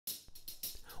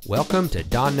Welcome to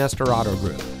Don Nestor Auto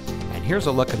Group, and here's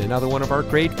a look at another one of our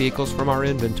great vehicles from our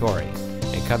inventory.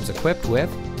 It comes equipped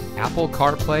with Apple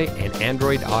CarPlay and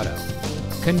Android Auto,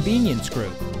 convenience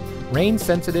group,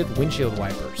 rain-sensitive windshield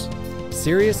wipers,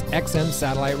 Sirius XM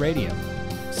satellite radio,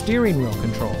 steering wheel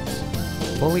controls,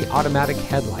 fully automatic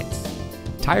headlights,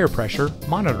 tire pressure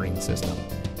monitoring system,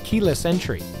 keyless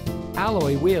entry,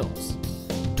 alloy wheels,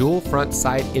 dual front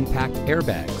side impact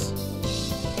airbags.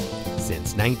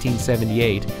 Since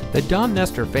 1978, the Don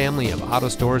Nestor family of auto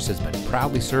stores has been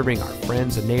proudly serving our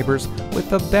friends and neighbors with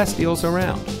the best deals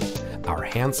around. Our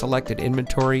hand-selected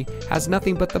inventory has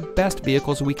nothing but the best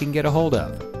vehicles we can get a hold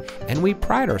of, and we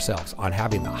pride ourselves on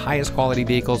having the highest quality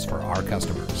vehicles for our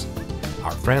customers.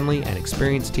 Our friendly and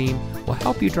experienced team will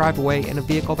help you drive away in a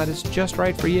vehicle that is just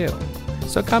right for you.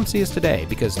 So come see us today,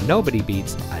 because nobody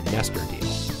beats a Nestor deal.